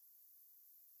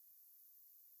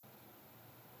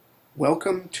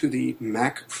Welcome to the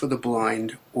Mac for the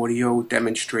Blind audio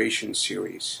demonstration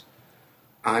series.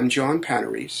 I'm John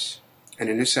Panarese, and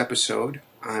in this episode,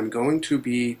 I'm going to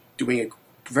be doing a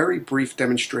very brief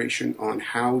demonstration on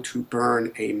how to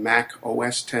burn a Mac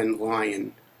OS X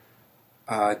Lion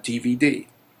DVD.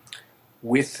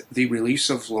 With the release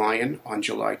of Lion on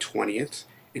July 20th,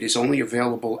 it is only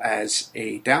available as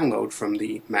a download from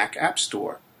the Mac App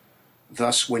Store.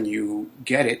 Thus, when you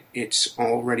get it, it's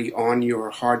already on your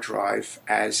hard drive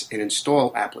as an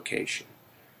install application.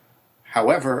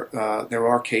 However, there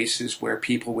are cases where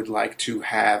people would like to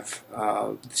have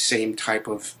the same type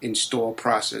of install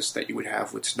process that you would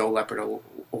have with Snow Leopard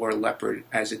or Leopard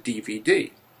as a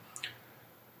DVD.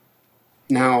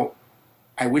 Now,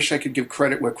 I wish I could give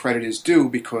credit where credit is due,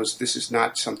 because this is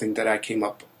not something that I came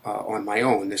up on my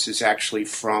own. This is actually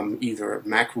from either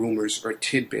Mac Rumors or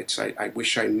Tidbits. I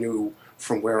wish I knew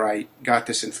from where I got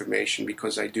this information,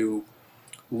 because I do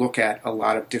look at a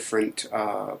lot of different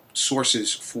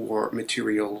sources for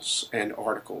materials and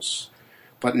articles.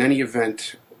 But in any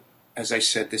event, as I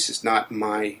said, this is not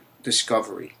my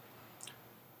discovery.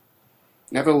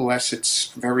 Nevertheless, it's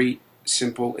very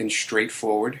simple and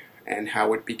straightforward. And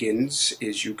how it begins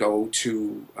is you go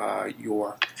to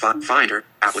your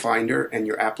Finder and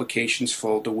your Applications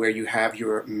folder, where you have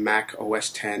your Mac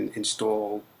OS X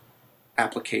installed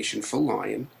application for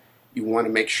Lion. You want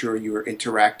to make sure you're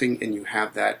interacting and you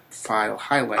have that file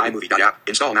highlighted. iMovie.app.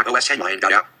 Install Mac OS X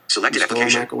Lion.app. Selected Install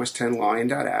application. Mac OS X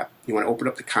Lion.app. You want to open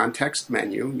up the context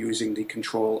menu using the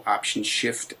Control Option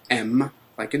Shift M,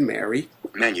 like in Mary.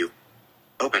 Menu.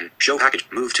 Open. Show package.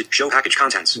 Move to Show package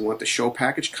contents. You want the Show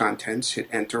Package Contents. Hit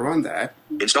Enter on that.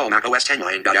 Install Mac OS X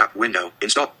Lion.app window.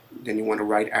 Install. Then you want to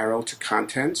right arrow to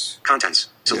Contents. Contents.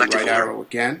 Selected Right folder. arrow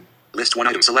again. List one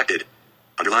item selected.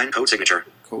 Underline code signature.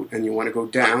 And you want to go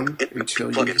down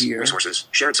until you Plugins. hear Resources.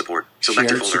 Shared support.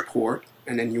 Selected Shared folder. Support,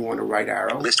 and then you want to right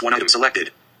arrow. List one item selected.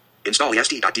 Install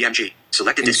ESD.dmg.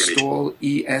 Selected disk image. Install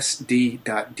ESD.dmg.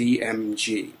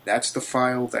 That's the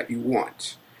file that you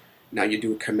want. Now you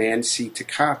do a Command-C to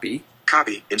copy.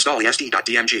 Copy. Install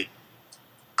ESD.dmg.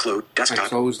 Close desktop. I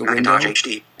close the window, Macintosh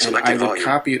HD. and Selected I would volume.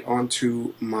 copy it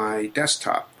onto my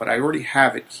desktop, but I already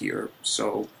have it here,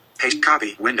 so Paste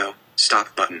copy. Window.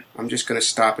 Stop button. I'm just going to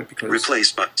stop it because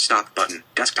Replace but stop button.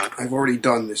 Desktop. I've already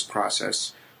done this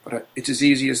process, but it's as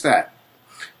easy as that.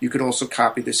 You could also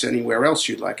copy this anywhere else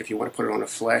you'd like. If you want to put it on a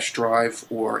flash drive,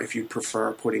 or if you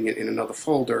prefer putting it in another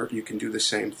folder, you can do the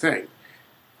same thing.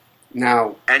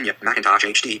 Now, Enya Macintosh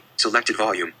HD. Selected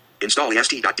volume. Install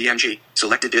ESD.dmg.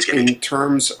 Selected disk image. in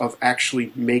terms of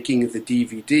actually making the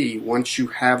DVD, once you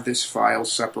have this file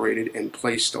separated and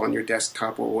placed on your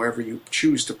desktop or wherever you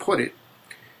choose to put it,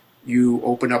 you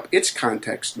open up its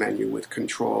context menu with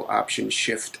Control Option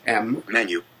Shift M.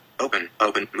 Menu. Open.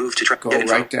 Open. Move to Go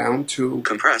right down to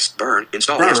compress. Burn.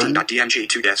 Install Burn. ESD.dmg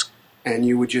to disk. and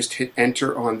you would just hit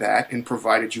Enter on that, and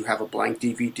provided you have a blank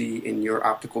DVD in your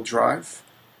optical drive,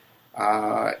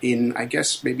 in, I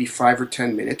guess, maybe 5 or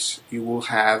 10 minutes, you will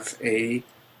have a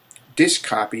disk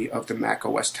copy of the Mac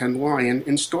OS X Lion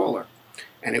installer.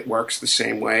 And it works the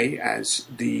same way as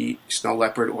the Snow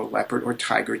Leopard or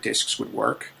Tiger discs would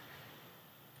work.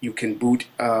 You can boot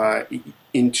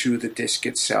into the disk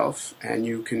itself, and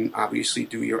you can obviously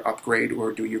do your upgrade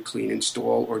or do your clean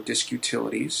install or disk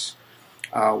utilities.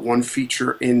 One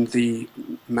feature in the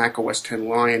Mac OS X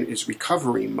Lion is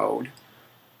recovery mode.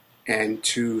 And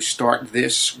to start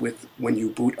this, when you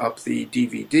boot up the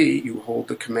DVD, you hold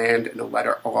the command and the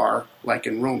letter R, like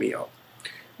in Romeo.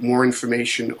 More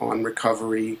information on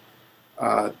recovery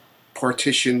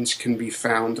partitions can be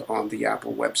found on the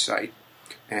Apple website,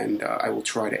 and I will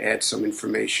try to add some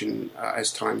information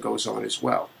as time goes on as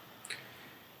well.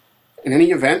 In any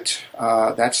event,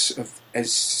 that's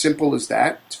as simple as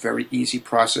that. It's a very easy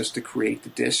process to create the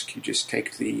disk. You just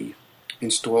take the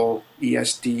install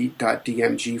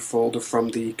ESD.dmg folder from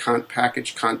the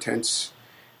package contents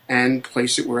and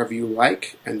place it wherever you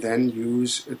like, and then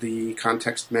use the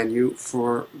context menu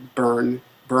for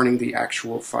burning the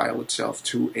actual file itself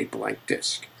to a blank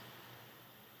disk.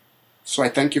 So I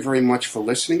thank you very much for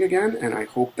listening again, and I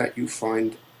hope that you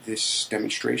find this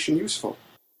demonstration useful.